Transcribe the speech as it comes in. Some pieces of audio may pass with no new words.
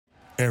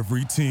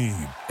Every team,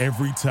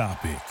 every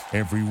topic,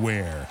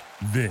 everywhere.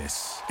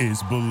 This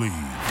is Believe.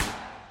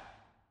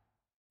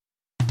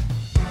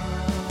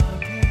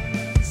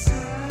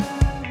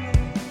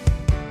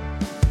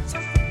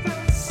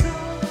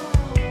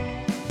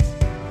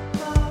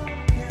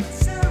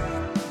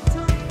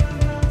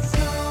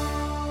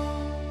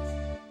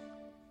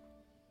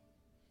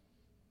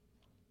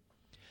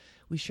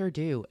 We sure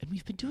do. And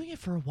we've been doing it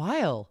for a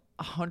while.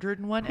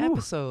 101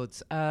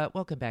 episodes.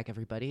 Welcome back,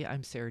 everybody.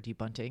 I'm Sarah D.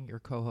 Bunting, your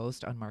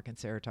co-host on Mark and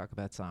Sarah Talk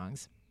About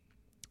Songs.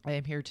 I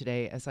am here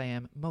today, as I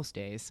am most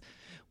days,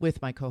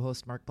 with my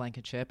co-host, Mark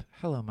Blankenship.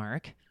 Hello,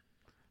 Mark.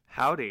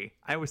 Howdy.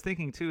 I was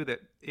thinking, too, that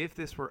if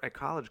this were a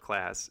college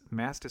class,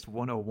 Mastis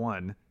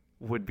 101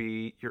 would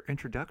be your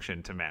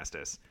introduction to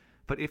Mastis.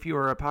 But if you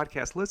are a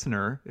podcast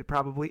listener, it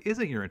probably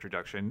isn't your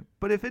introduction.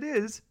 But if it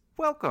is,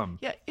 welcome.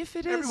 Yeah, if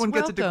it is, everyone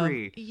welcome. Gets a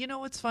degree. You know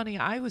what's funny?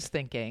 I was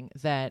thinking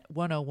that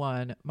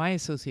 101, my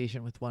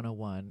association with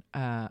 101,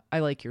 I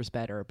like yours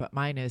better, but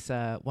mine is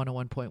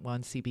 101.1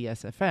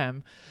 CBS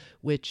FM,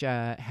 which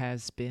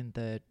has been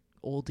the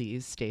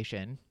oldies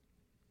station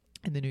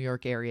in the New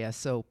York area.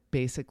 So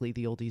basically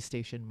the oldies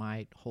station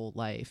my whole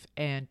life.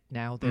 And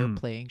now they're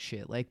playing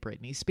shit like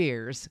Britney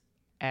Spears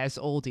as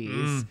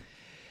oldies.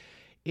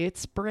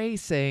 It's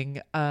bracing.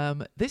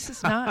 This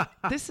is not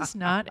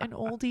an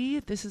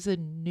oldie. This is a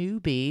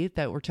newbie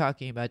that we're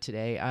talking about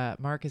today.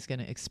 Mark is going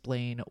to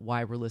explain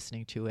why we're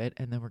listening to it,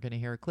 and then we're going to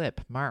hear a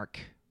clip. Mark,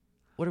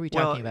 what are we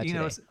talking about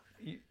today?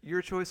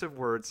 Your choice of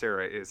words,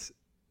 Sarah, is,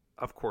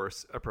 of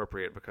course,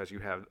 appropriate because you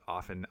have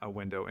often a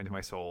window into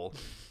my soul.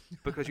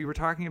 Because you were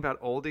talking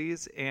about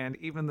oldies, and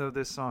even though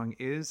this song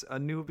is a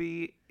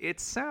newbie,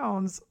 it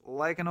sounds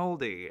like an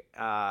oldie.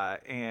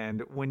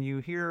 And when you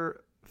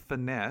hear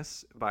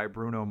Finesse by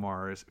Bruno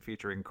Mars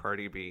featuring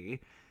Cardi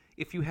B,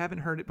 if you haven't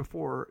heard it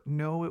before,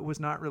 no, it was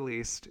not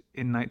released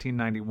in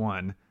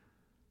 1991,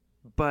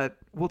 but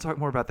we'll talk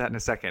more about that in a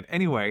second.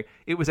 Anyway,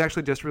 it was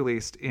actually just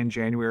released in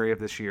January of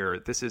this year.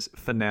 This is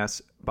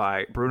Finesse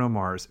by Bruno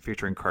Mars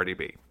featuring Cardi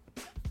B.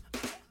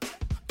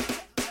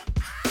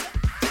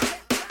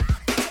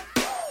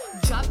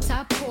 Drop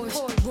top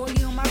Porsche,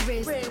 rollie on my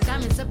wrist,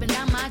 diamonds up and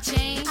down my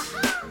chain.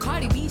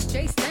 Cardi B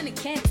straight stunning,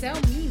 can't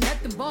tell me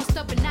nothing. Bossed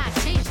up and I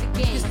changed the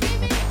game.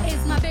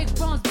 It's my big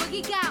bronze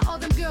boogie, got all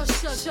them girls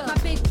shook. My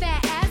big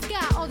fat ass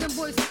got all them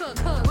boys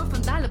cooked. We're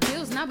from dollar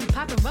bills, now we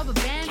popping rubber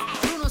bands.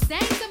 Bruno sang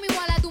to me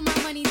while I do my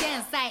money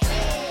dance like,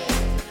 hey.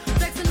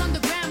 Flexing on the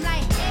gram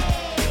like,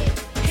 hey.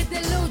 Hit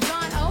that Lil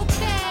Jon,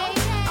 okay.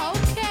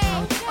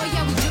 Oh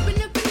yeah, we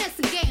dripping and finesse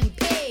and getting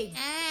paid.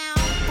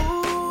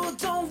 Ooh,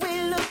 don't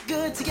we look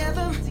good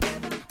together?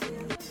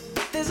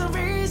 There's a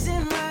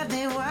reason why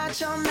they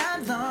watch all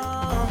night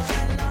long.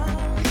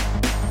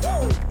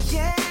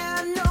 Yeah,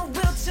 I know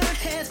we'll turn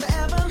heads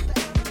forever.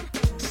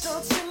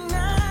 So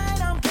tonight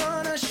I'm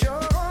gonna show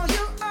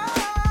you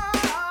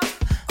off.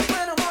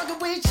 When I walk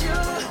with you,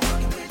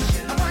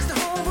 I watch the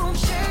whole room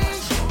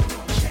change.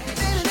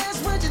 Baby, that's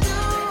what you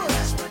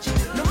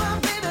do. No, my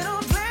baby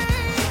don't play.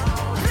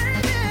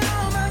 Blaming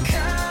all my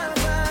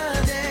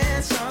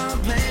confidence. I'm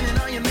blaming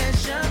all your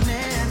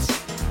measurements.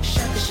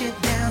 Shut the shit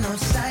down on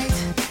sight.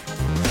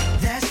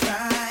 That's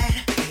right.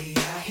 We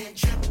out here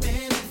dripping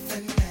in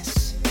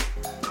finesse.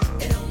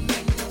 It don't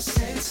make no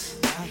sense.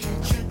 Out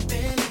here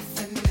dripping in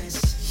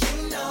finesse.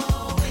 You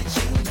know it,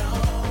 you know.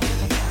 We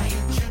out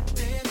here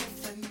dripping in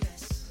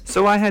finesse.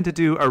 So I had to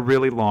do a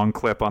really long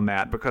clip on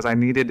that because I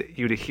needed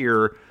you to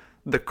hear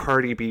the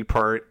Cardi B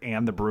part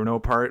and the Bruno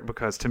part,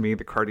 because to me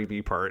the Cardi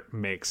B part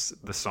makes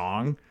the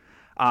song.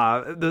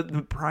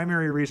 The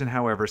primary reason,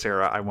 however,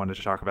 Sarah, I wanted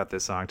to talk about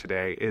this song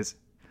today is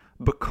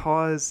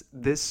because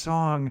this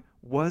song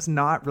was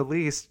not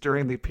released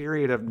during the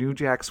period of New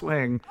Jack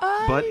Swing,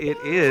 but it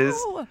is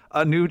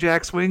a New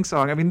Jack Swing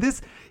song. I mean,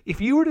 this, if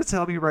you were to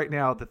tell me right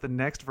now that the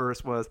next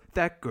verse was,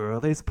 "That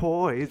girl is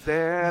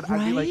poison,"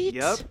 I'd be like,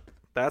 yep,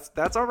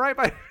 that's all right,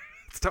 but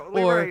it's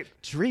totally Or right.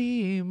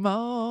 dream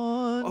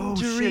on, Oh,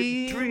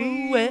 dream, shit,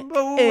 dream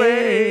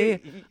away.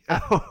 away.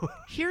 Oh,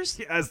 Here's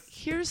yes.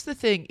 here's the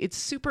thing. It's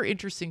super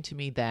interesting to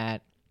me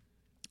that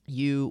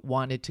you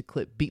wanted to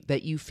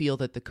that you feel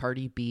that the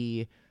Cardi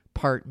B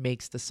part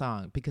makes the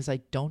song, because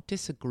I don't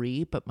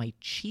disagree, but my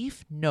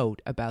chief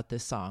note about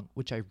this song,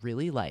 which I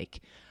really like,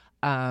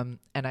 and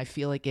I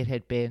feel like it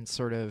had been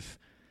sort of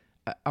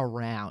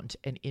around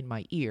and in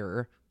my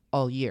ear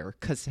all year,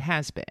 because it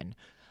has been,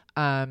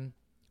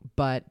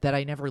 but that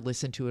I never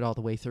listened to it all the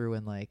way through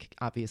and like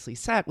obviously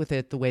sat with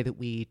it the way that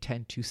we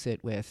tend to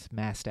sit with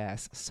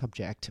Mast-ass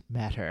subject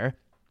matter.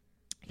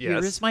 Here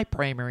Yes. is my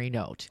primary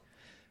note.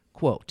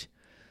 Quote,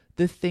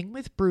 "The thing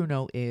with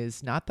Bruno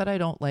is not that I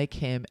don't like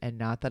him and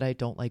not that I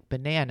don't like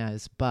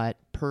bananas, but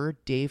per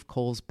Dave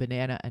Cole's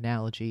banana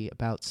analogy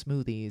about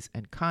smoothies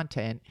and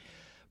content,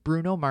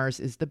 Bruno Mars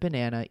is the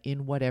banana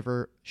in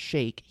whatever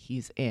shake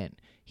he's in.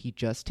 He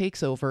just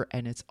takes over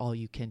and it's all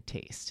you can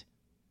taste."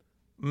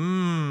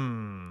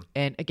 And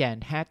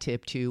again, hat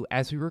tip to,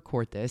 as we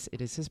record this,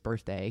 it is his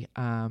birthday.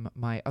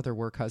 My other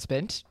work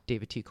husband,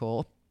 David T.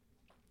 Cole.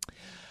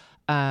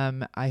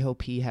 I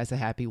hope he has a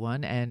happy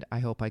one, and I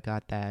hope I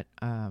got that.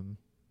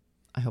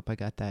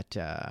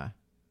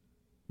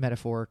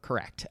 Metaphor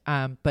correct.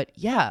 But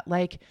yeah,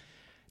 like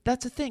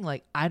that's the thing.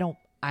 Like I don't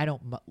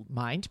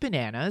mind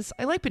bananas.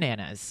 I like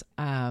bananas.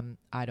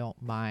 I don't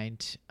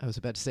mind. I was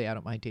about to say I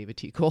don't mind David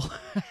T. Cole.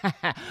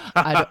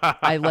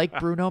 I like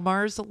Bruno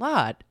Mars a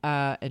lot.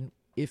 And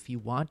if you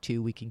want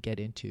to, we can get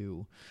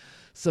into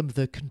some of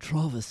the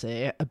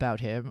controversy about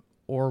him,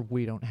 or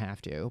we don't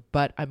have to.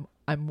 But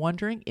I'm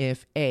wondering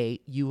if A,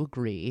 you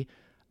agree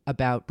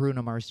about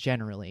Bruno Mars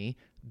generally.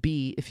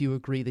 B, if you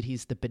agree that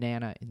he's the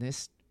banana in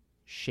this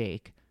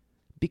shake.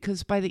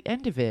 Because by the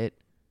end of it,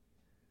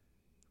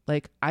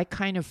 like, I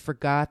kind of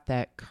forgot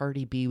that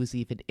Cardi B was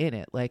even in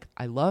it. Like,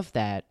 I love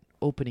that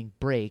opening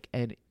break,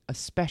 and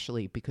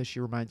especially because she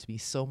reminds me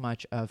so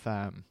much of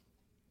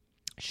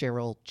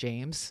Cheryl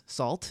James,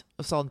 Salt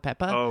and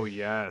Pepper. Oh,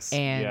 yes.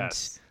 And,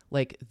 yes.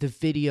 like, the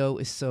video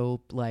is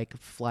so, like,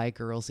 fly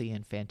girlsy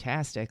and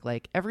fantastic.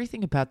 Like,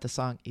 everything about the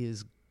song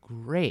is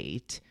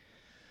great.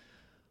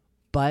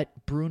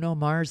 But Bruno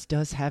Mars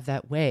does have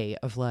that way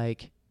of,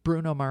 like,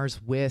 Bruno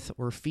Mars with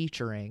or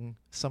featuring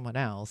someone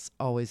else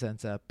always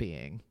ends up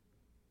being,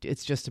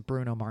 it's just a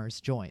Bruno Mars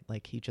joint.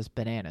 Like, he just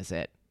bananas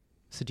it.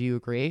 So do you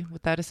agree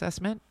with that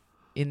assessment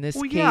in this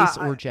case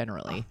or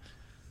generally?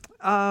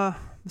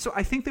 So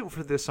I think that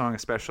for this song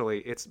especially,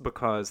 it's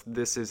because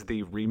this is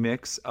the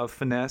remix of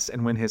Finesse,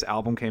 and when his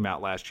album came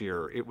out last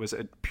year, it was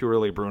a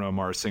purely Bruno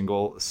Mars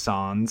single,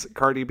 Sans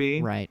Cardi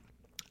B. Right.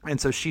 And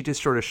so she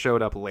just sort of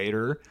showed up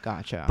later.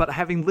 Gotcha. But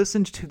having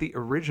listened to the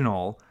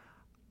original,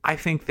 I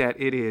think that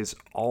it is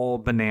all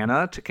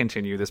banana, to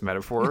continue this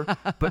metaphor.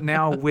 But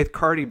now with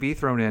Cardi B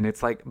thrown in,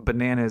 it's like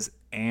bananas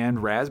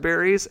and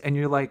raspberries. And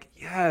you're like,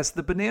 yes,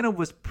 the banana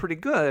was pretty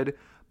good,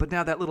 but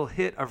now that little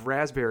hit of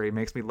raspberry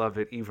makes me love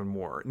it even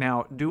more.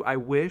 Now, do I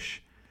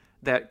wish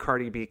that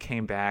Cardi B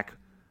came back,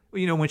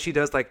 you know, when she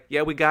does like,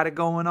 yeah, we got it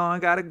going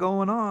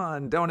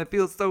on. Don't it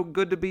feel so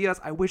good to be us?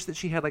 I wish that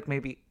she had like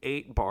maybe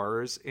 8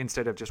 bars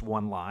instead of just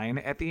one line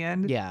at the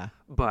end. Yeah.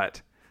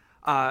 But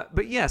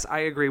yes, I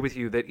agree with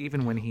you that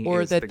even when he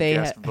or is that the they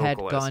guest had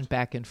vocalist, gone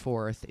back and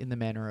forth in the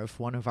manner of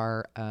one of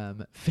our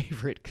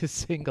favorite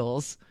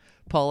singles,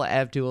 Paula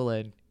Abdul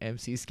and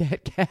MC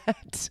Scat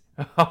Cat.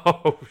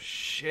 Oh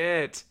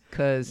shit!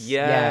 Because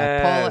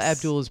yes. Paula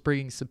Abdul is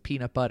bringing some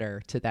peanut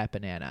butter to that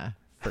banana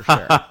for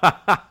sure.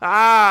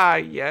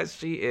 Yes,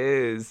 she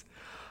is.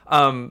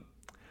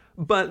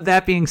 But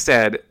that being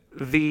said,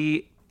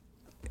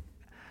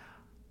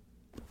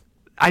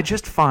 I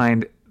just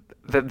find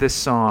that this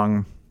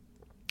song,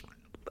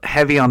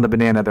 heavy on the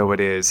banana though it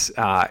is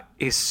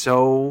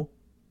so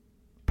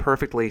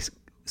perfectly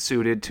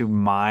suited to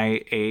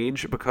my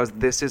age, because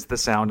this is the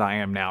sound I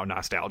am now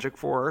nostalgic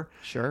for.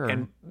 Sure.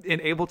 And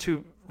able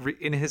to,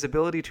 in his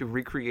ability to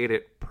recreate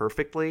it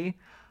perfectly,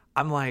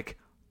 I'm like,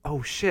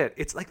 oh shit,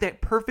 it's like that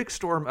perfect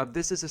storm of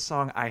this is a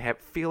song I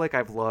feel like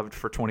I've loved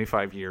for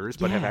 25 years,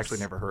 but have actually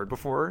never heard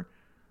before.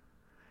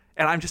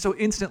 And I'm just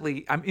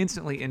instantly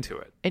into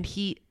it. And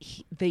he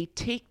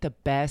takes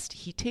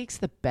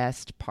the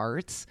best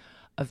parts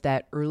of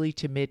that early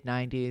to mid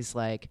 90s.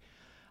 Like,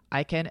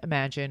 I can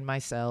imagine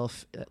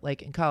myself,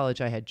 like in college,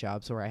 I had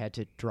jobs where I had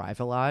to drive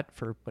a lot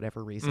for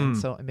whatever reason.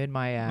 So I'm in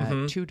my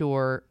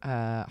 2-door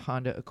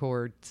Honda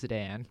Accord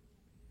sedan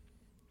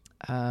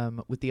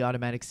with the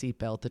automatic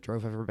seatbelt that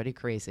drove everybody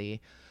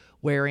crazy,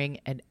 wearing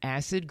an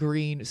acid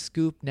green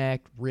scoop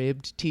neck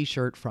ribbed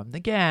t-shirt from the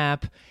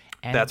Gap.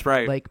 And that's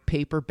right. Like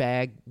paper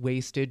bag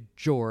waisted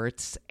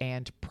jorts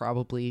and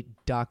probably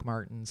Doc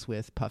Martens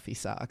with puffy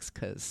socks,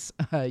 because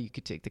you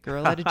could take the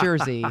girl out of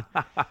Jersey,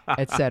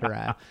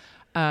 etc.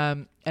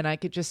 And I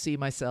could just see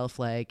myself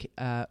like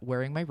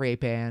wearing my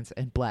Ray-Bans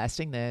and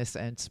blasting this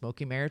and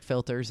smoking Merit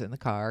filters in the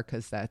car,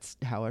 because that's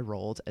how I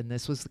rolled. And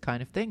this was the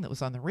kind of thing that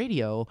was on the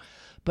radio.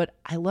 But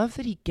I love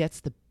that he gets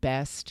the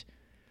best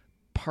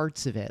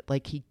parts of it.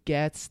 Like he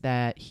gets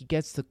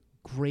the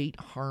great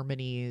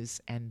harmonies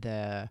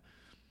and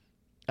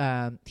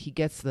he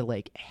gets the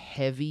like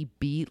heavy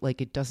beat.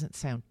 Like it doesn't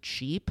sound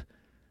cheap,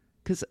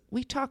 because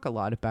we talk a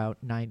lot about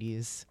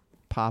 90s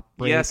pop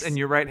breaks. Yes, and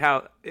you're right.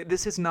 How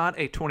this is not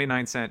a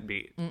 29-cent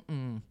beat.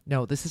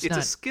 No, this is not.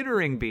 It's a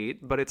skittering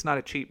beat, but it's not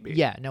a cheap beat.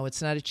 Yeah, no,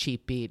 it's not a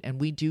cheap beat.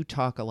 And we do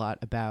talk a lot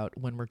about,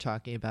 when we're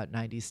talking about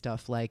 90s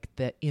stuff, like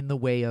that in the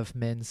way of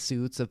men's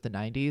suits of the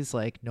 90s,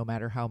 like no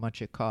matter how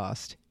much it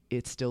cost,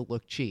 it still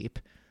looked cheap.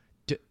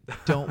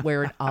 Don't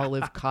wear an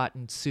olive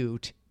cotton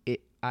suit.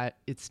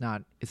 It's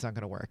not going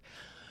to work.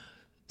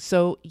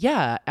 So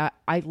yeah,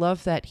 I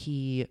love that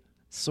he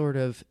sort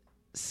of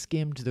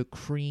skimmed the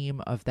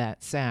cream of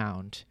that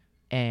sound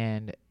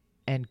and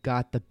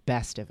got the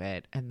best of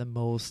it, and the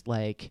most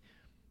like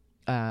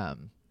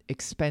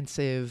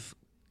expensive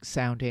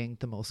sounding,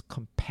 the most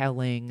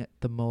compelling,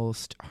 the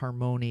most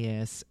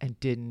harmonious, and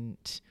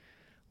didn't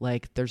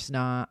like, there's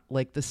not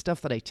like the stuff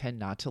that I tend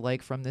not to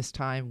like from this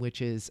time,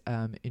 which is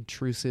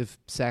intrusive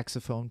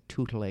saxophone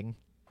tootling.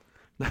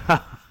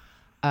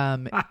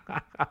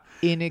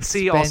 Inexpensive.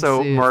 See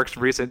also Mark's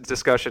recent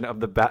discussion of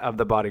the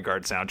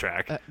Bodyguard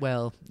soundtrack.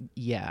 Well,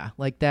 yeah,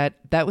 like that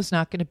was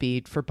not going to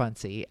be for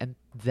Bunsey, and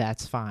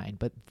that's fine.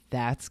 But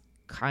that's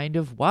kind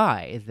of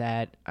why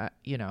that,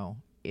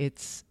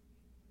 it's,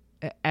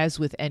 as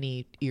with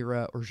any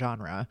era or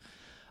genre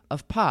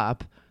of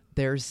pop,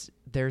 there's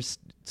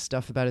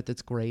stuff about it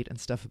that's great and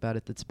stuff about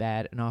it that's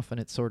bad, and often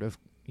it's sort of,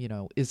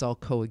 is all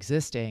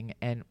coexisting.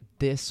 And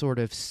this sort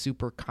of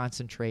super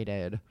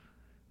concentrated,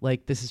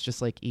 like, this is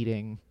just like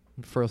eating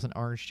frozen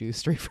orange juice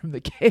straight from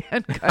the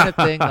can kind of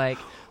thing. Like,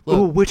 look,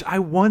 Ooh, which I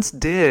once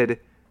did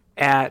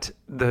at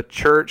the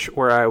church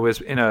where I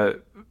was in a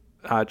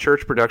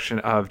church production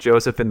of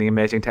Joseph and the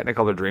Amazing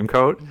Technicolor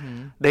Dreamcoat.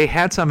 Mm-hmm. They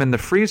had some in the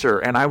freezer,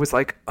 and I was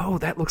like, oh,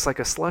 that looks like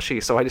a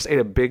slushie. So I just ate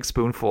a big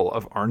spoonful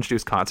of orange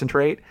juice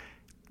concentrate.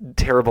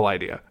 Terrible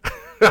idea.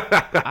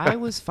 I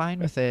was fine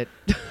with it.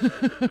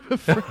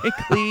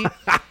 Frankly,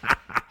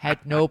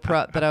 had no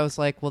that I was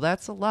like, well,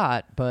 that's a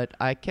lot, but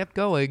I kept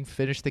going,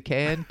 finished the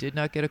can, did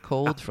not get a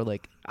cold for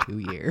like 2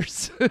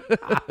 years.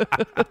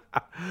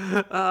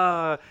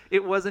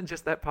 It wasn't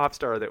just that pop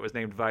star that was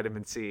named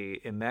Vitamin C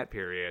in that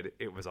period.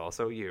 It was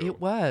also you. It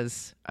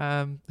was.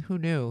 Who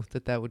knew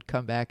that would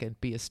come back and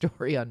be a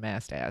story on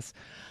Mast Ass?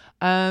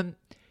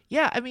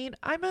 Yeah, I mean,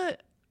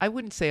 I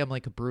wouldn't say I'm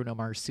like a Bruno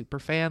Mars super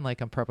fan.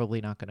 Like, I'm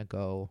probably not going to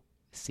go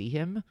see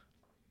him,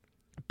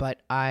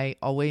 but I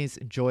always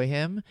enjoy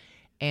him.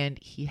 And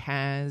he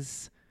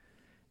has,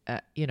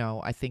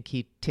 I think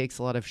he takes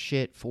a lot of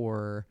shit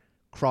for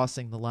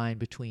crossing the line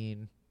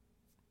between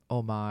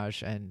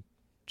homage and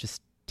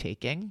just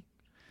taking.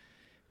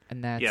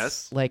 And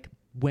that's like,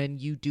 when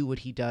you do what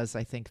he does,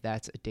 I think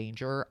that's a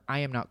danger. I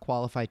am not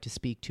qualified to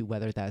speak to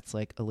whether that's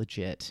like a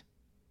legit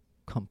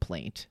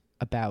complaint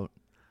about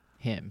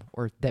him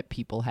or that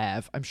people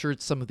have. I'm sure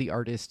some of the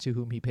artists to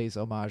whom he pays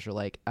homage are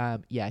like,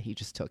 yeah, he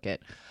just took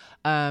it.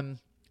 And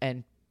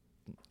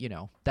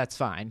that's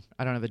fine.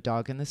 I don't have a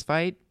dog in this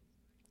fight,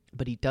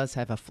 but he does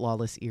have a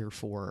flawless ear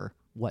for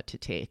what to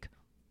take,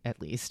 at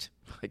least,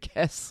 I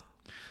guess.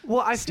 Well,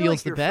 I feel like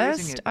Steals the you're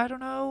phrasing best. it. I don't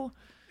know.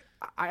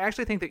 I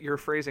actually think that you're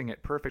phrasing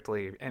it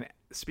perfectly. And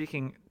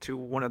speaking to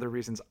one of the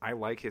reasons I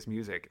like his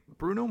music,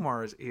 Bruno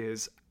Mars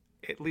is,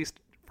 at least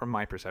from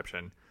my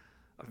perception,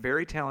 a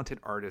very talented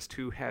artist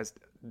who has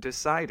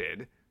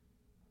decided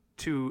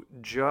to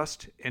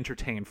just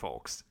entertain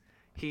folks.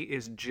 He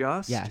is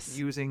just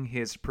using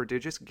his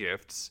prodigious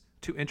gifts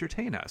to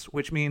entertain us,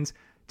 which means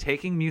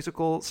taking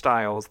musical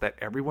styles that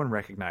everyone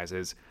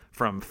recognizes,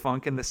 from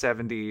funk in the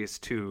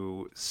 70s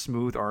to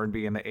smooth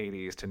R&B in the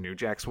 80s to New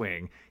Jack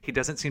Swing. He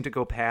doesn't seem to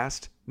go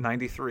past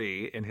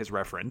 93 in his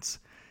reference.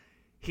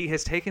 He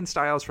has taken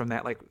styles from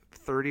that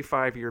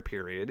 35-year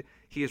period.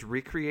 He has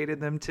recreated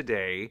them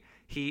today.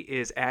 He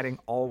is adding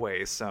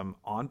always some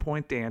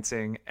on-point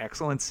dancing,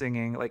 excellent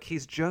singing. Like,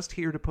 he's just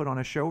here to put on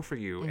a show for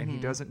you, and he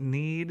doesn't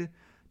need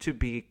to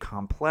be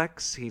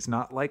complex. He's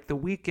not like The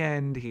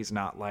Weeknd. He's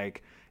not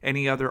like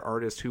any other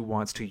artist who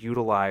wants to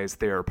utilize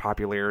their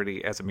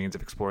popularity as a means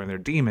of exploring their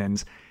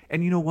demons.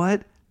 And you know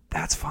what?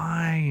 That's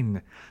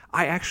fine.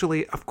 I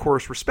actually, of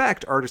course,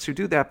 respect artists who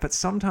do that, but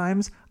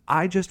sometimes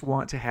I just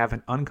want to have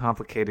an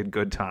uncomplicated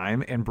good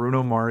time, and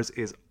Bruno Mars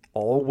is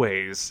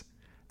always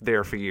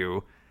there for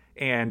you.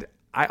 And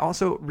I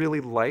also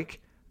really like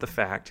the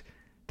fact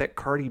that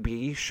Cardi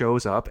B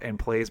shows up and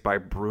plays by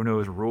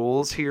Bruno's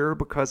rules here,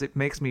 because it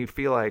makes me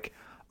feel like,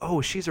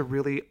 oh, she's a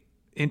really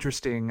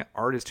interesting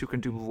artist who can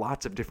do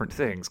lots of different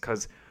things,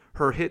 because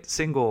her hit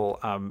single,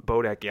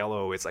 Bodak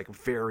Yellow, is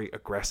very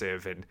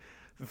aggressive and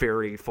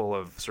very full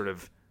of sort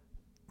of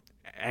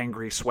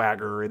angry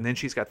swagger. And then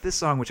she's got this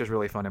song, which is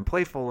really fun and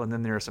playful. And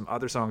then there are some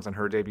other songs on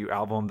her debut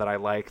album that I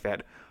like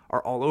that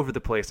are all over the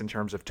place in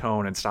terms of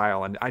tone and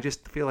style. And I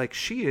just feel like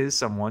she is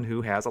someone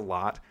who has a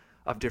lot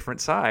of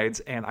different sides,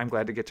 and I'm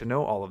glad to get to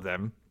know all of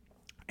them.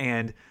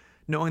 And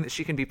knowing that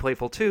she can be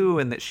playful too,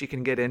 and that she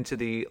can get into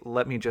the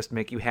let me just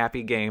make you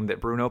happy game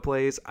that Bruno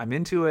plays, I'm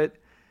into it.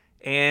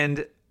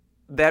 And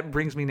that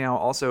brings me now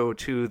also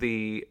to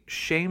the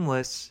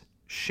shameless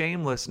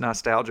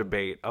nostalgia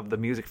bait of the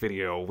music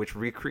video, which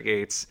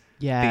recreates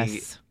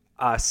the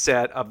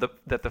set of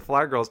that the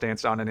Fly Girls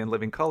danced on in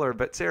Living Color.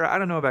 But Sarah, I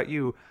don't know about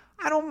you,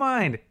 I don't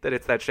mind that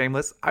it's that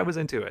shameless. I was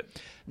into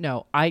it.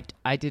 No, I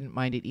didn't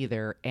mind it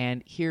either.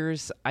 And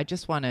I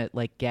just want to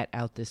get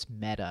out this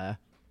meta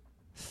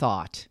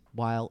thought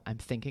while I'm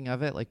thinking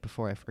of it,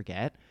 before I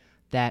forget,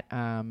 that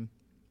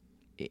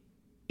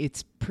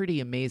it's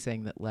pretty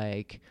amazing that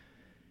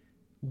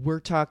we're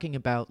talking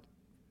about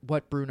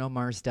what Bruno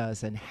Mars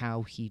does and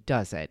how he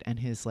does it, and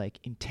his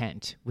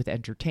intent with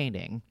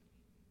entertaining,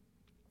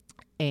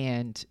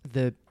 and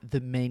the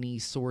many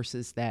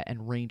sources that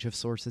and range of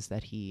sources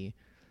that he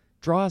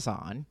draws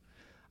on.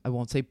 I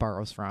won't say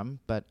borrows from,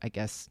 but I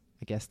guess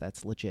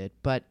that's legit.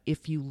 But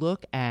if you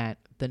look at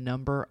the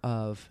number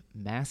of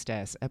Mast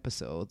Ass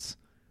episodes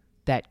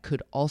that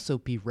could also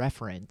be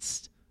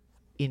referenced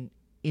in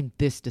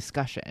this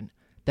discussion,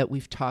 that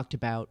we've talked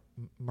about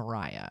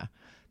Mariah,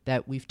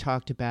 that we've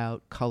talked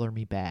about Color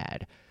Me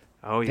Bad,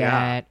 Oh yeah.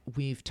 that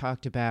we've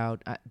talked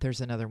about. There's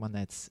another one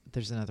that's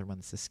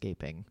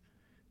escaping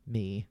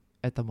me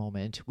at the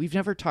moment. We've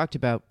never talked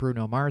about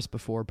Bruno Mars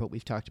before, but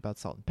we've talked about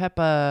Salt and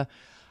Peppa.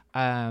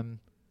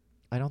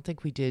 I don't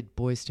think we did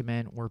Boyz II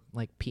Men or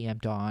like PM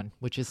Dawn,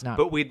 which is not.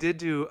 But we did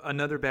do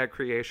Another Bad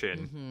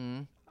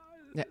Creation.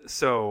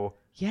 So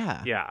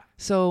yeah.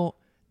 So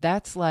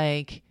that's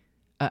like,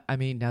 I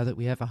mean, now that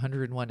we have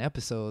 101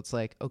 episodes,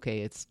 like,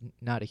 okay, it's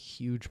not a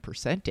huge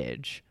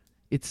percentage.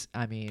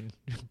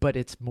 But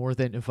it's more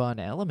than Yvonne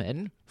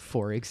Elliman,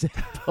 for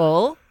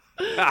example.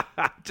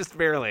 Just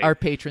barely. Our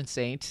patron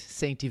saint,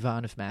 Saint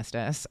Yvonne of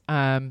Mastas.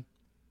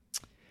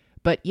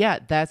 But yeah,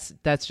 that's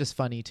just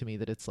funny to me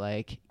that it's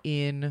like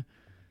in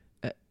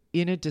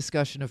a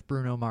discussion of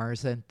Bruno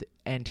Mars and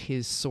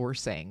his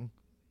sourcing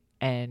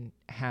and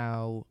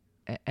how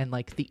and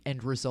like the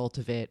end result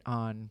of it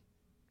on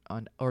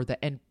or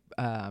the end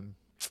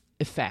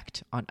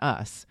effect on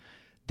us,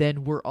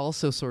 then we're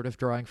also sort of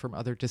drawing from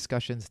other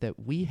discussions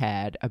that we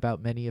had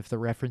about many of the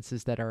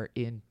references that are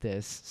in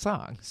this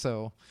song.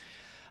 So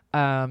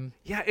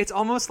yeah, it's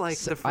almost like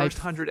the first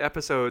 100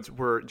 episodes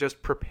were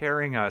just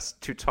preparing us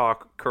to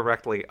talk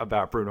correctly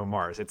about Bruno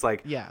Mars. It's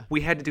like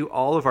we had to do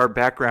all of our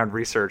background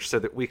research so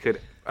that we could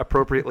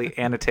appropriately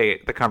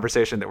annotate the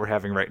conversation that we're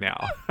having right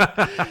now.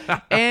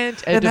 and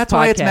that's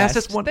why it's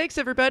Mastas 1. Thanks,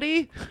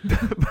 everybody.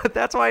 But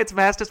that's why it's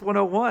Mastas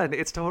 101.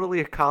 It's totally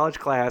a college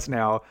class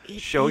now.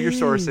 Show your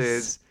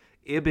sources,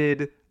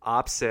 Ibid,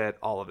 Offset,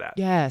 all of that.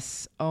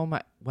 Yes. Oh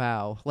my.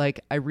 Wow.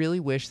 Like, I really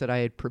wish that I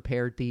had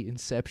prepared the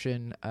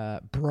Inception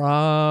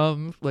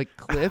Brahm like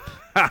clip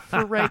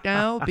for right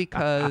now,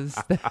 because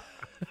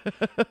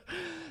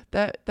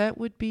that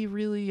would be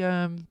really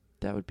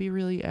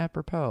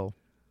apropos.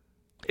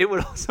 It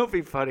would also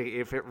be funny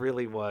if it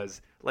really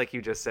was, like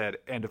you just said,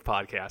 end of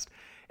podcast.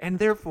 And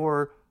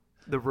therefore,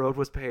 the road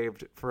was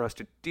paved for us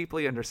to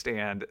deeply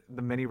understand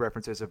the many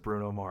references of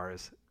Bruno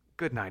Mars.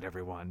 Good night,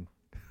 everyone.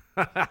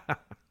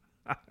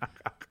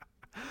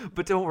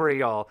 But don't worry,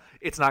 y'all.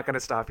 It's not going to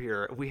stop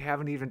here. We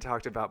haven't even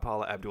talked about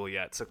Paula Abdul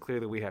yet, so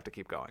clearly we have to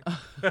keep going.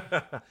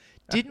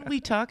 Didn't we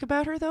talk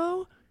about her,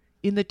 though?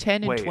 In the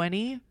 10 and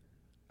 20?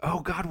 Oh,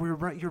 God, we're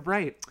right. You're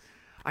right.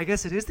 I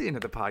guess it is the end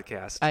of the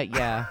podcast.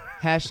 Yeah.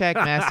 Hashtag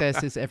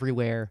Mastas is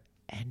everywhere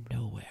and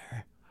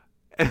nowhere.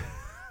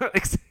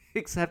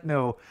 Except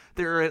no,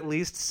 there are at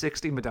least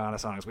 60 Madonna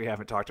songs we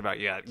haven't talked about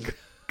yet.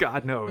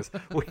 God knows.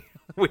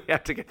 We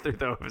have to get through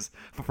those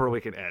before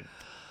we can end.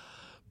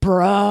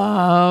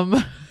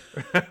 Brahm.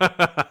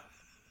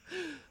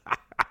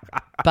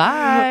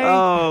 Bye.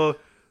 Oh.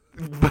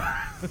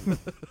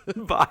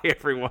 Bye,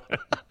 everyone.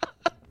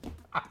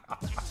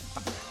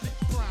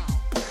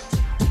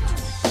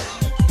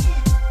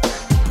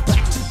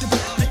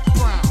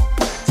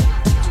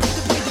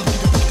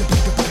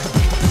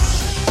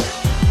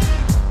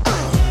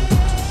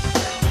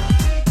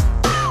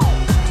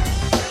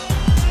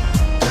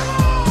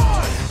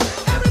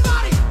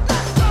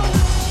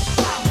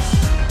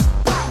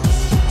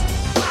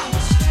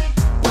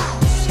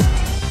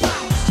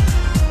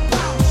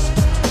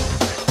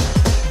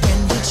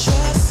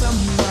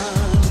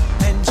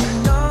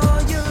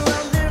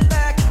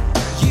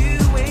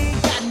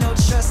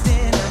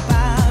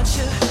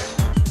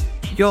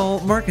 Y'all,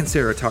 Mark and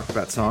Sarah Talk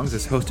About Songs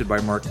is hosted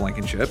by Mark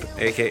Blankenship,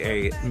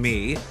 a.k.a.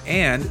 me,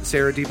 and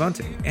Sarah D.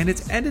 Bunting, and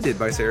it's edited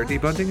by Sarah D.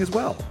 Bunting as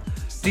well.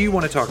 Do you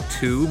want to talk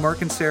to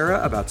Mark and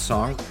Sarah about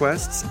song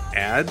requests,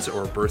 ads,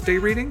 or birthday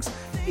readings?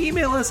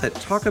 Email us at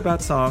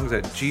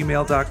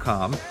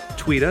talkaboutsongs@gmail.com,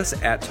 tweet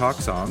us at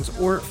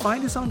talksongs, or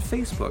find us on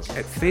Facebook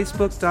at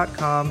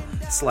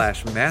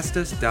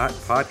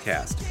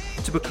facebook.com/mastas.podcast.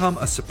 To become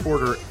a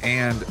supporter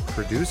and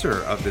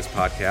producer of this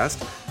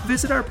podcast,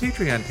 visit our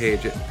Patreon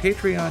page at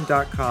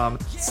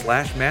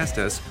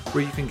patreon.com/Mastas,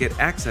 where you can get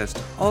access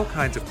to all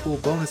kinds of cool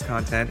bonus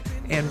content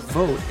and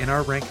vote in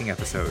our ranking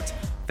episodes.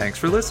 Thanks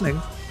for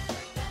listening.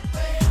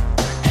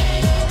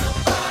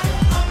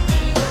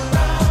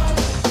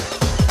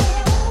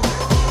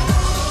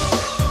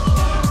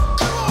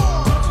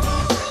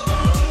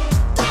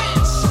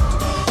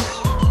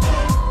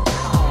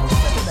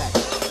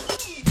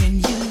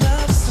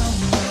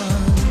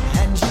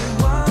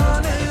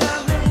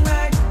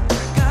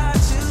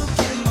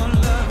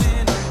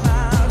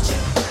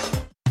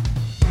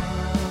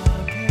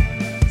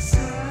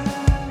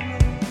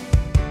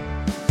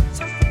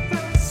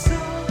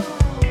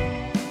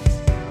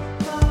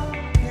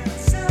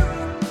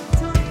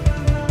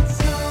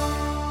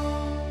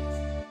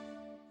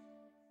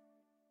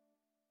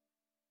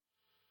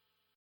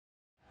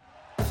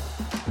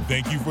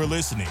 Thank you for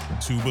listening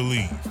to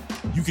Believe.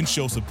 You can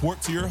show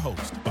support to your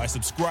host by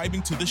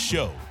subscribing to the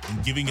show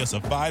and giving us a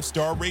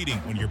 5-star rating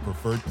on your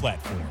preferred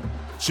platform.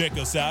 Check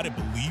us out at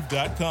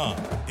Believe.com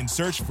and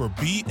search for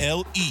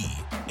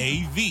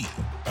BLEAV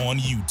on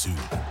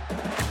YouTube.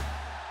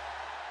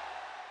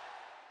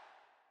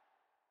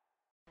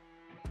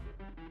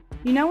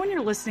 You know when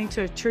you're listening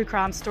to a true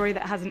crime story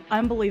that has an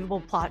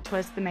unbelievable plot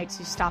twist that makes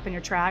you stop in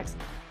your tracks?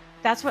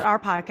 That's what our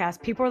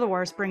podcast, People Are the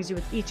Worst, brings you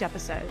with each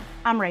episode.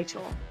 I'm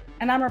Rachel.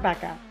 And I'm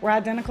Rebecca. We're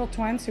identical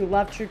twins who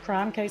love true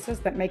crime cases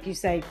that make you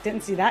say,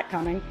 didn't see that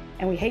coming,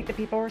 and we hate the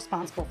people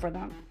responsible for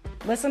them.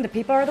 Listen to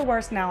People Are the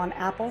Worst now on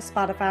Apple,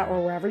 Spotify,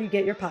 or wherever you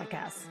get your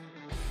podcasts.